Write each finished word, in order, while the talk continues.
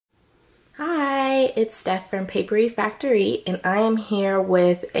Hi, it's Steph from Papery Factory, and I am here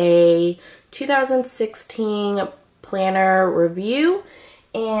with a 2016 planner review,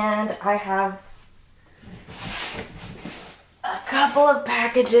 and I have a couple of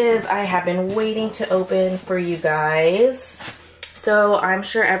packages I have been waiting to open for you guys. So I'm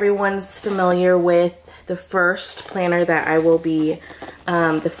sure everyone's familiar with the first planner that I will be,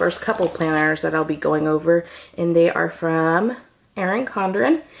 the first couple planners that I'll be going over, and they are from Erin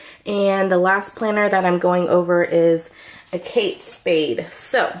Condren. And the last planner that I'm going over is a Kate Spade.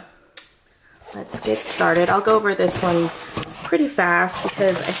 So let's get started. I'll go over this one pretty fast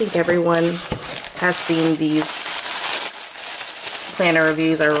because I think everyone has seen these planner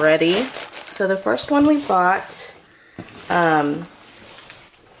reviews already. So the first one we bought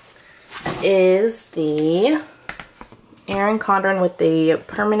is the Erin Condren with the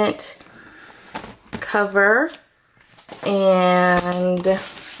permanent cover, and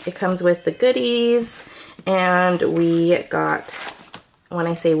it comes with the goodies, and we got, when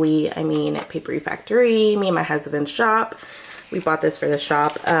I say we, I mean at Papery Factory, me and my husband's shop. We bought this for the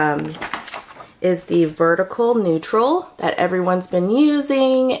shop. Is the vertical neutral that everyone's been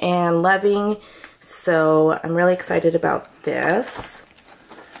using and loving. So I'm really excited about this.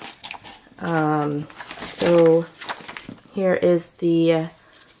 So here is the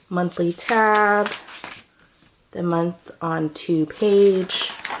monthly tab, the month on 2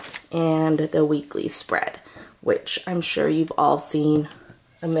 page, and the weekly spread, which I'm sure you've all seen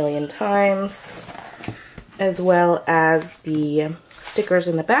a million times, as well as the stickers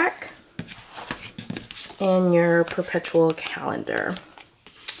in the back and your perpetual calendar.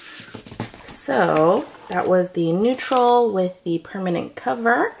 So that was the neutral with the permanent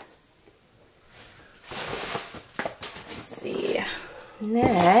cover. Let's see.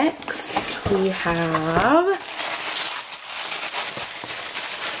 Next we have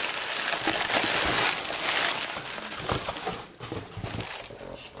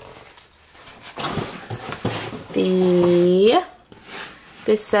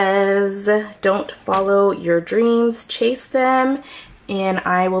this says, don't follow your dreams, chase them. And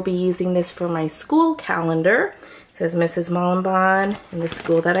I will be using this for my school calendar. It says Mrs. Mullenbon in the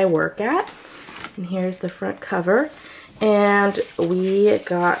school that I work at. And here's the front cover. And we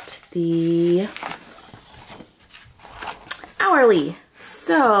got the hourly.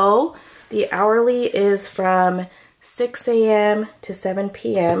 So the hourly is from 6 a.m. to 7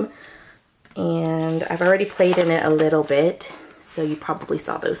 p.m. And I've already played in it a little bit, so you probably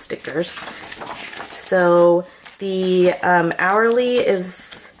saw those stickers. So the hourly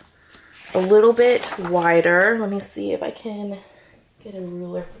is a little bit wider. Let me see if I can get a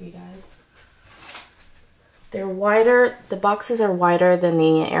ruler for you guys. They're wider, the boxes are wider than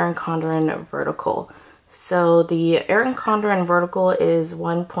the Erin Condren Vertical. So the Erin Condren Vertical is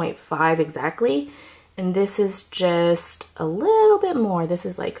 1.5 exactly, and this is just a little bit more. This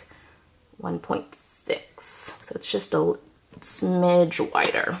is like 1.6, so it's just a smidge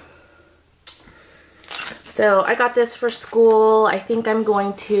wider. So I got this for school. I think I'm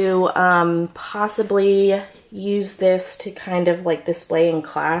going to possibly use this to kind of like display in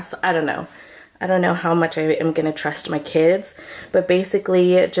class. I don't know. I don't know how much I am going to trust my kids, but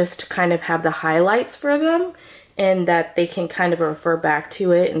basically just to kind of have the highlights for them and that they can kind of refer back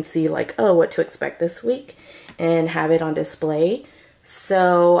to it and see like, oh, what to expect this week and have it on display.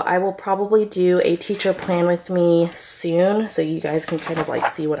 So I will probably do a teacher plan with me soon so you guys can kind of like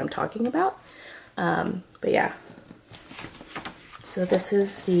see what I'm talking about. But yeah, so this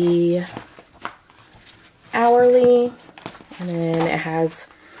is the hourly, and then it has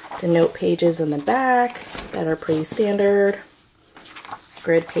the note pages in the back that are pretty standard,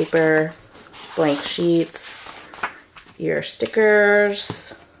 grid paper, blank sheets, your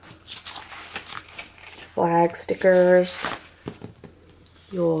stickers, flag stickers,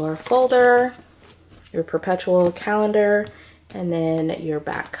 your folder, your perpetual calendar, and then your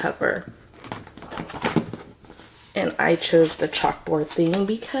back cover. And I chose the chalkboard theme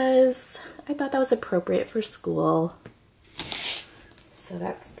because I thought that was appropriate for school. So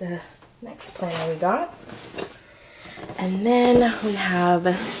that's the next planner we got. And then we have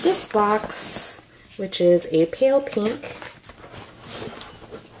this box, which is a pale pink.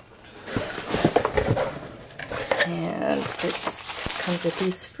 And it comes with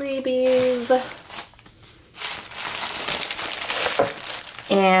these freebies.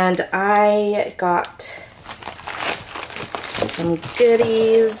 And I got some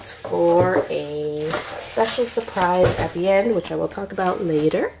goodies for a special surprise at the end, which I will talk about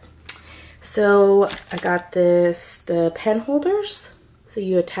later. So I got the pen holders. So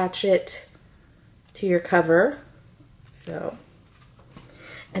you attach it to your cover. So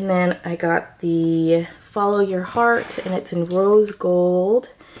And then I got the Follow Your Heart, and it's in rose gold,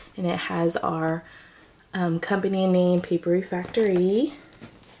 and it has our company name, Papery Factory.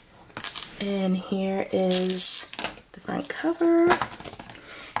 And here is the front cover.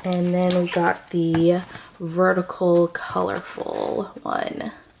 And then we got the Vertical Colorful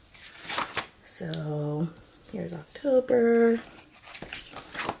one. So here's October.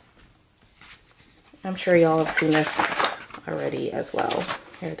 I'm sure y'all have seen this already as well.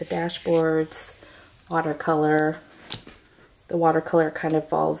 Here are the dashboards, watercolor. The watercolor kind of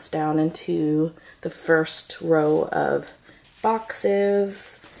falls down into the first row of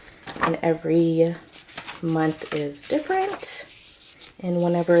boxes, and every month is different. And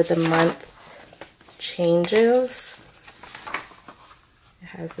whenever the month changes, it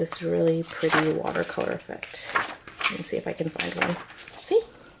has this really pretty watercolor effect. Let me see if I can find one. See?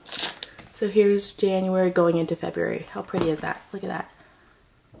 So here's January going into February. How pretty is that? Look at that.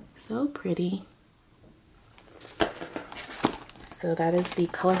 So pretty. So that is the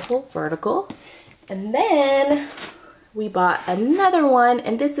Colorful Vertical. And then we bought another one,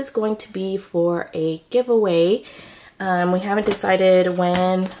 and this is going to be for a giveaway. We haven't decided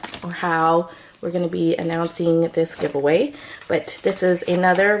when or how we're going to be announcing this giveaway, but this is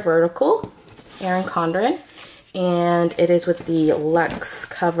another Vertical, Erin Condren, and it is with the luxe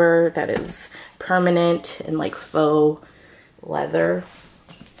cover that is permanent and like faux leather.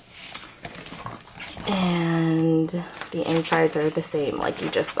 And the insides are the same like you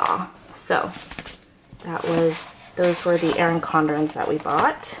just saw. So those were the Erin Condrens that we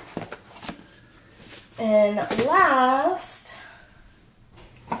bought. And last,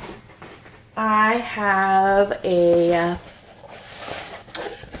 I have a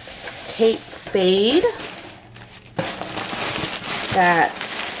Kate Spade that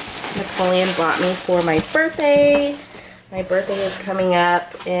Napoleon bought me for my birthday. My birthday is coming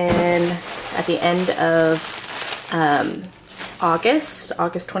up at the end of August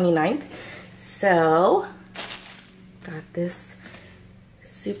 29th. So, got this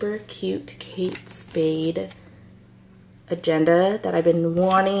super cute Kate Spade agenda that I've been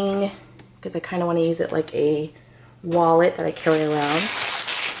wanting, because I kind of want to use it like a wallet that I carry around.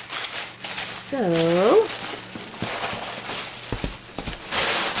 So,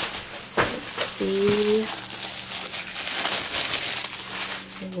 let's see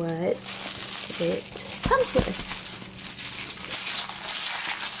what it comes with.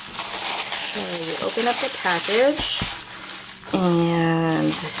 So you open up the package, and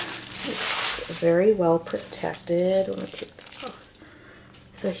it's very well protected. Let me take this off.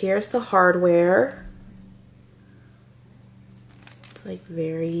 So here's the hardware. It's like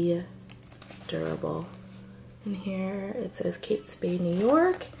very durable. And here it says Kate Spade, New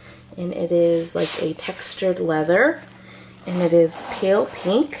York, and it is like a textured leather, and it is pale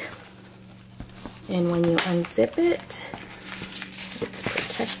pink. And when you unzip it, it's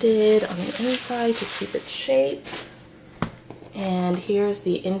protected on the inside to keep its shape. And here's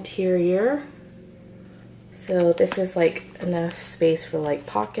the interior. So this is like enough space for like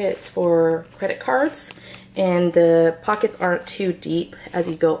pockets for credit cards, and the pockets aren't too deep as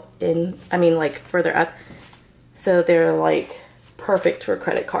you go in, I mean like further up. So they're like perfect for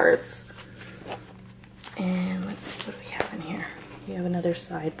credit cards. And let's see what we have in here. We have another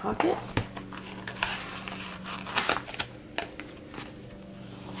side pocket.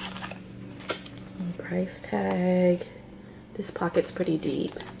 And price tag. This pocket's pretty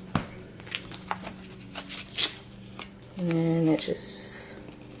deep. And then it's just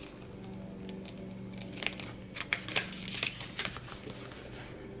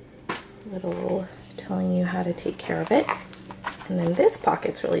little telling you how to take care of it. And then this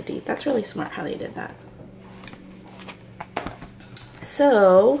pocket's really deep. That's really smart how they did that.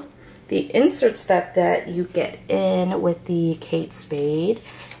 So the inserts that you get in with the Kate Spade,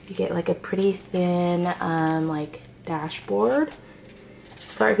 you get like a pretty thin like dashboard.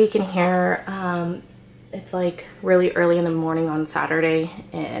 Sorry if you can hear, it's like really early in the morning on Saturday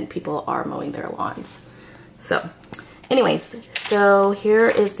and people are mowing their lawns. So anyways, so here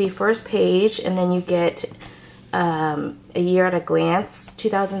is the first page, and then you get a year at a glance,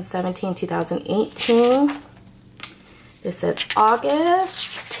 2017, 2018. This says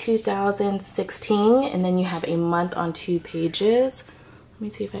August 2016, and then you have a month on 2 pages. Let me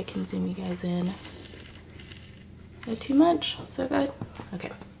see if I can zoom you guys in. Is that too much? So good?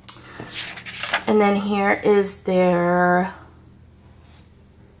 Okay. And then here is their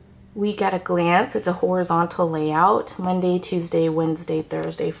week at a glance. It's a horizontal layout. Monday, Tuesday, Wednesday,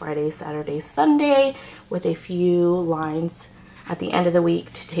 Thursday, Friday, Saturday, Sunday, with a few lines at the end of the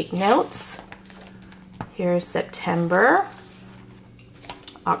week to take notes. Here's September,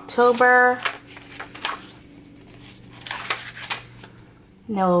 October,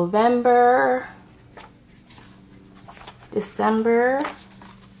 November, December,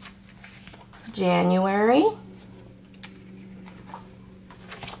 January,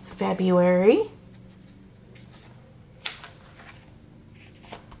 February,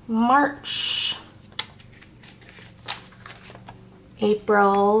 March,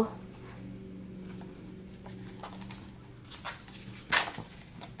 April,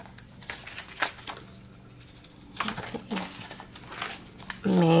 let's see,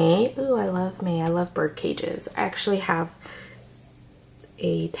 May. Ooh, I love May. I love bird cages. I actually have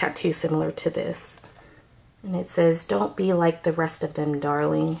a tattoo similar to this, and it says, "Don't be like the rest of them,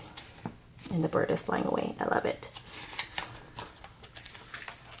 darling," and the bird is flying away. I love it.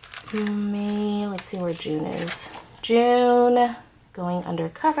 May, let's see where June is. June, going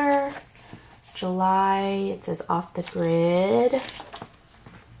undercover. July, it says off the grid.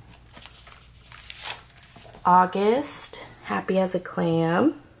 August, happy as a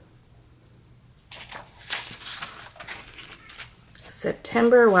clam.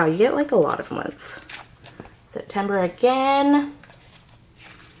 September, wow, you get like a lot of months. September again.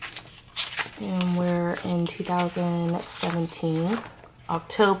 And we're in 2017.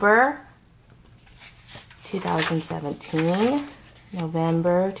 October 2017.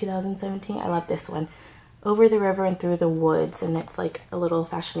 November 2017. I love this one. Over the river and through the woods, and it's like a little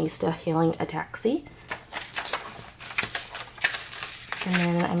fashionista hailing a taxi. And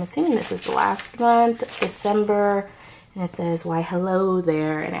then I'm assuming this is the last month, December, and it says, "Why hello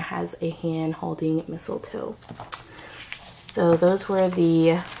there," and it has a hand holding mistletoe. So those were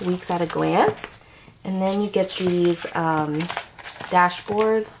the weeks at a glance. And then you get these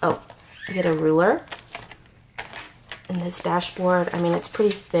dashboards. Oh, you get a ruler. And this dashboard, I mean, it's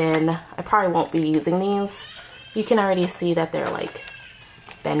pretty thin. I probably won't be using these. You can already see that they're like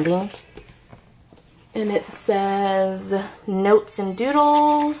bending. And it says notes and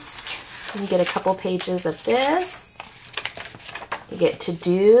doodles. You get a couple pages of this. You get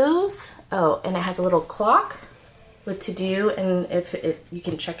to-dos. Oh, and it has a little clock with to-do, and you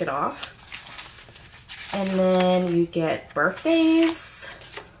can check it off. And then you get birthdays.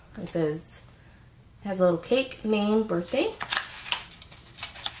 It says, has a little cake, name, birthday.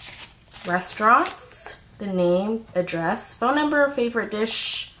 Restaurants, the name, address, phone number, favorite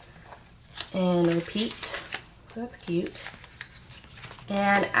dish, and repeat. So that's cute.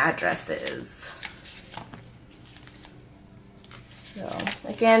 And addresses. So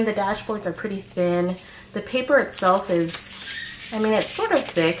again, the dashboards are pretty thin. The paper itself is, I mean, it's sort of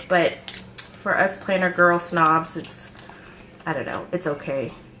thick, but for us planner girl snobs, it's, I don't know, it's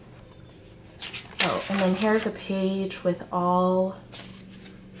okay. Oh, and then here's a page with all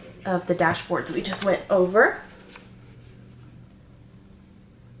of the dashboards we just went over.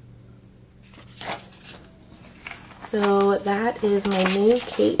 So that is my new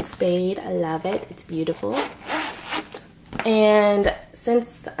Kate Spade. I love it. It's beautiful. And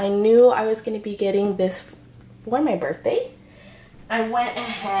since I knew I was going to be getting this for my birthday, I went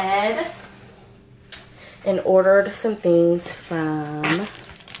ahead and ordered some things from,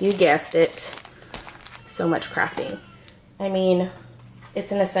 you guessed it, So Much Crafting. I mean,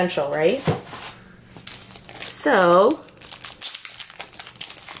 it's an essential, right? So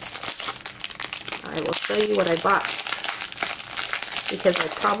I will show you what I bought, because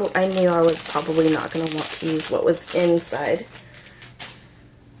I knew I was probably not going to want to use what was inside.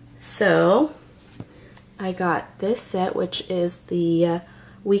 So I got this set, which is the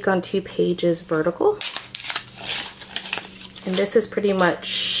Week on 2 Pages Vertical. And this is pretty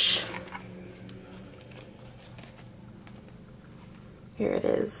much, here it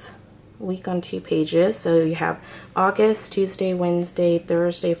is, week on 2 pages. So you have August, Tuesday, Wednesday,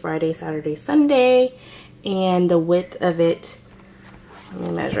 Thursday, Friday, Saturday, Sunday, and the width of it, let me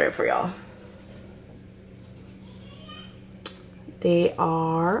measure it for y'all. They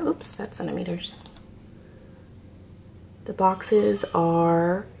are, oops, that's centimeters. The boxes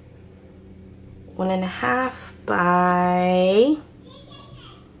are 1.5 by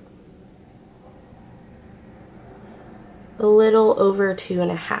a little over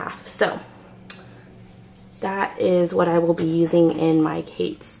 2.5. So that is what I will be using in my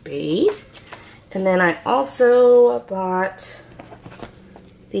Kate Spade. And then I also bought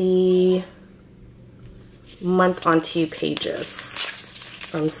the month on 2 pages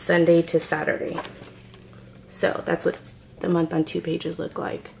from Sunday to Saturday. So that's what the month on 2 pages look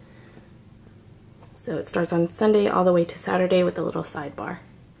like. So it starts on Sunday all the way to Saturday with a little sidebar.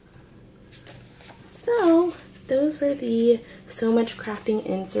 So those were the So Much Crafting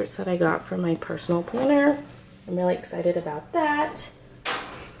inserts that I got from my personal planner. I'm really excited about that.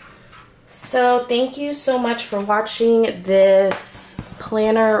 So thank you so much for watching this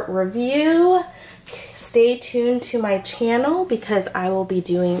planner review. Stay tuned to my channel because I will be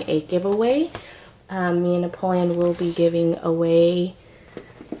doing a giveaway. Me and Napoleon will be giving away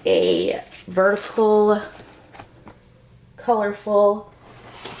a vertical colorful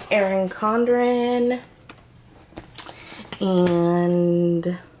Erin Condren,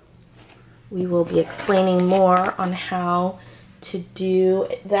 and we will be explaining more on how to do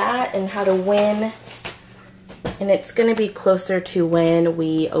that and how to win, and it's going to be closer to when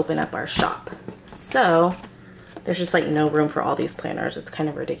we open up our shop. So there's just like no room for all these planners. It's kind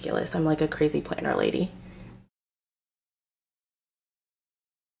of ridiculous. I'm like a crazy planner lady.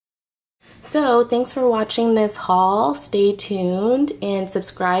 So thanks for watching this haul. Stay tuned and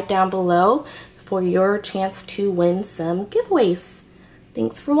subscribe down below for your chance to win some giveaways.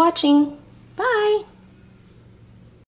 Thanks for watching. Bye.